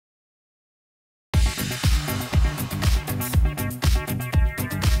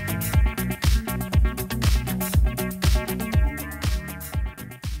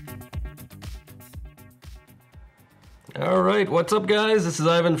Alright, what's up guys? This is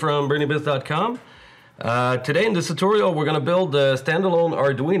Ivan from Brainy-Bits.com. Today in this tutorial we're going to build a standalone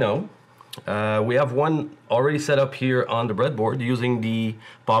Arduino. We have one already set up here on the breadboard using the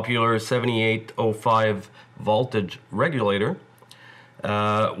popular 7805 voltage regulator.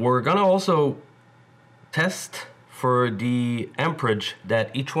 We're going to also test for the amperage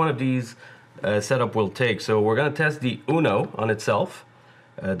that each one of these setup will take. So we're going to test the UNO on itself,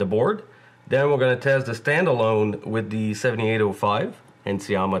 the board. Then we're going to test the standalone with the 7805 and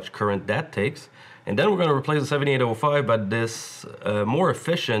see how much current that takes. And then we're going to replace the 7805 by this more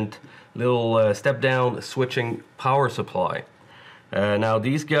efficient little step-down switching power supply. Now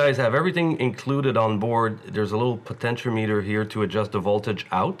these guys have everything included on board. There's a little potentiometer here to adjust the voltage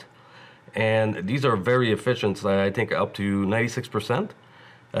out. And these are very efficient, I think up to 96%.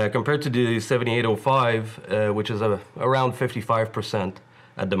 Compared to the 7805, which is around 55%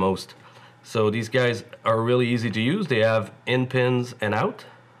 at the most. So these guys are really easy to use. They have in pins and out.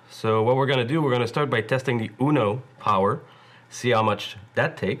 So what we're going to do, we're going to start by testing the UNO power, see how much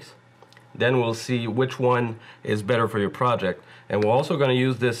that takes. Then we'll see which one is better for your project. And we're also going to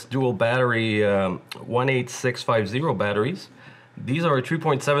use this dual battery 18650 batteries. These are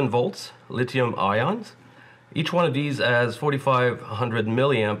 3.7 volts lithium ions. Each one of these has 4500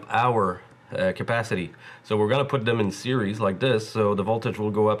 milliamp hour capacity. So we're going to put them in series like this, so the voltage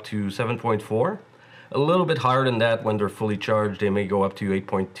will go up to 7.4. A little bit higher than that when they're fully charged. They may go up to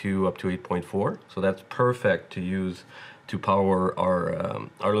 8.2, up to 8.4. So that's perfect to use to power our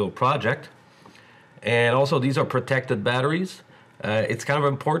little project. And also these are protected batteries. It's kind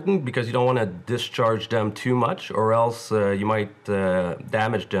of important because you don't want to discharge them too much, or else you might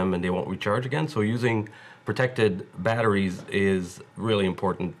damage them and they won't recharge again. So using protected batteries is really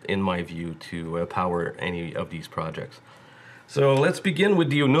important in my view to power any of these projects. So let's begin with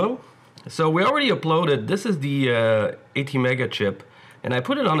the UNO. So we already uploaded, this is the 80 mega chip, and I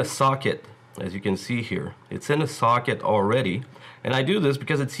put it on a socket, as you can see here. It's in a socket already, and I do this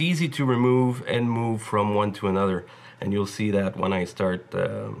because it's easy to remove and move from one to another, and you'll see that when I start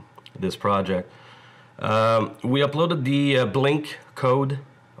this project. We uploaded the blink code,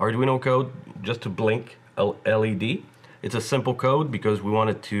 Arduino code, just to blink LED. It's a simple code because we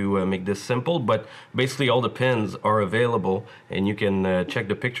wanted to make this simple, but basically all the pins are available, and you can check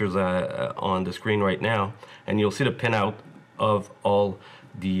the pictures on the screen right now, and you'll see the pinout of all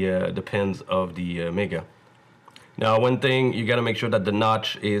the pins of the Mega. Now one thing, you got to make sure that the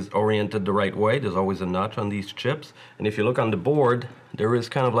notch is oriented the right way. There's always a notch on these chips, and if you look on the board, there is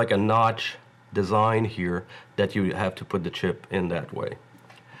kind of like a notch design here that you have to put the chip in that way.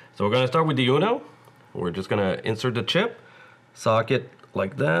 So we're going to start with the UNO. We're just going to insert the chip, socket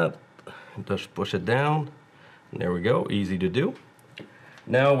like that, just push it down, and there we go, easy to do.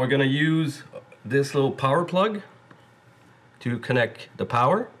 Now we're going to use this little power plug to connect the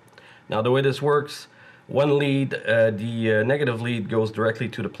power. Now the way this works, one lead, the negative lead goes directly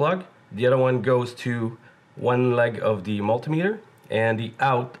to the plug, the other one goes to one leg of the multimeter, and the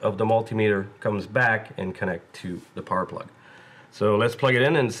out of the multimeter comes back and connect to the power plug. So let's plug it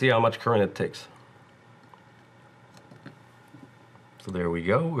in and see how much current it takes. So there we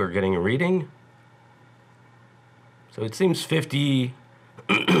go, we're getting a reading. So it seems 50,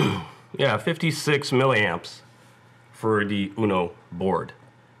 yeah, 56 milliamps for the UNO board.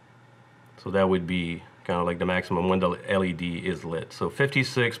 So that would be kind of like the maximum when the LED is lit. So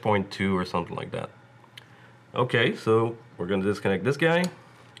 56.2 or something like that. Okay, so we're going to disconnect this guy.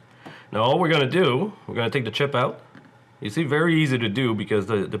 Now all we're going to do, we're going to take the chip out. You see, very easy to do because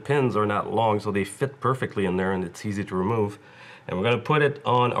the pins are not long, so they fit perfectly in there and it's easy to remove. And we're going to put it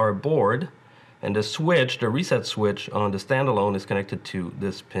on our board, and the switch, the reset switch on the standalone is connected to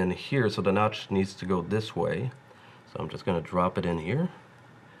this pin here, so the notch needs to go this way. So I'm just going to drop it in here,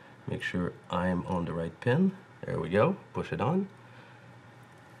 make sure I am on the right pin. There we go, push it on,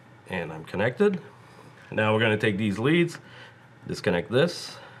 and I'm connected. Now we're going to take these leads, disconnect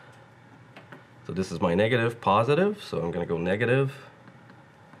this. So this is my negative, positive, so I'm going to go negative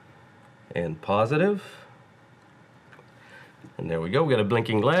and positive. And there we go, we got a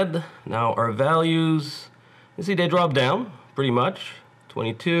blinking LED. Now our values, you see they drop down pretty much.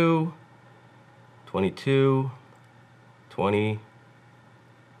 22, 22, 20,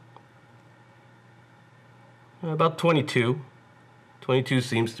 about 22. 22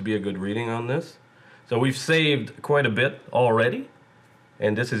 seems to be a good reading on this. So we've saved quite a bit already,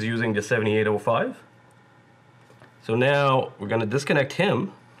 and this is using the 7805. So now we're going to disconnect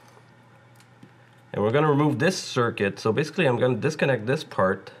him. And we're going to remove this circuit. So basically I'm going to disconnect this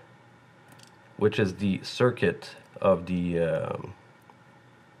part, which is the circuit of the, so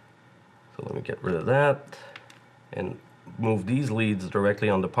let me get rid of that. And move these leads directly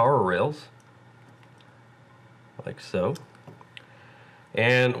on the power rails, like so.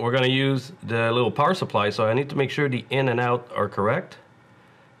 And we're going to use the little power supply, so I need to make sure the in and out are correct.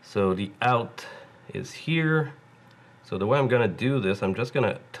 So the out is here. So the way I'm going to do this, I'm just going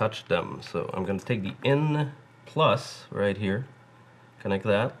to touch them. So I'm going to take the in plus right here, connect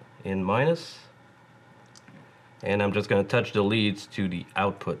that, in minus, and I'm just going to touch the leads to the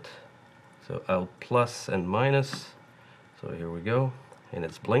output. So out plus and minus. So here we go, and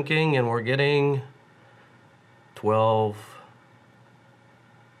it's blinking, and we're getting 12,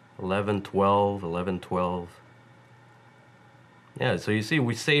 11, 12, 11, 12. Yeah, so you see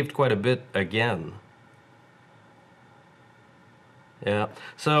we saved quite a bit again. Yeah,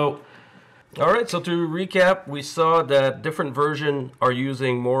 so alright, so to recap, we saw that different versions are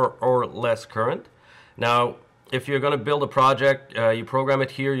using more or less current. Now, if you're going to build a project, you program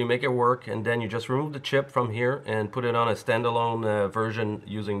it here, you make it work, and then you just remove the chip from here and put it on a standalone version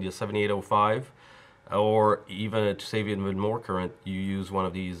using the 7805. Or even to save even more current, you use one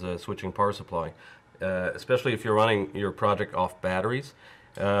of these switching power supply, especially if you're running your project off batteries.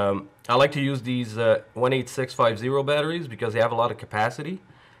 I like to use these 18650 batteries because they have a lot of capacity,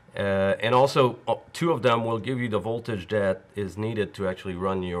 and also 2 of them will give you the voltage that is needed to actually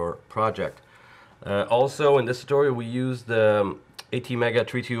run your project. Also in this tutorial we used the ATmega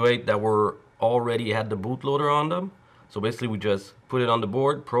 328 that were already had the bootloader on them. So basically we just put it on the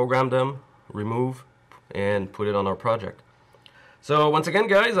board, program them, remove, and put it on our project. So once again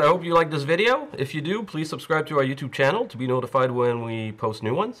guys, I hope you like this video. If you do, please subscribe to our YouTube channel to be notified when we post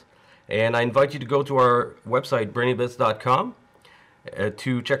new ones. And I invite you to go to our website, Brainy-Bits.com,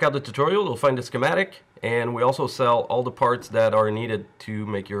 to check out the tutorial. You'll find the schematic, and we also sell all the parts that are needed to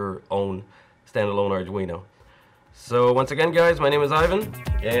make your own standalone Arduino. So once again guys, my name is Ivan,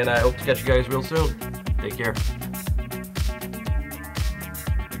 and I hope to catch you guys real soon. Take care.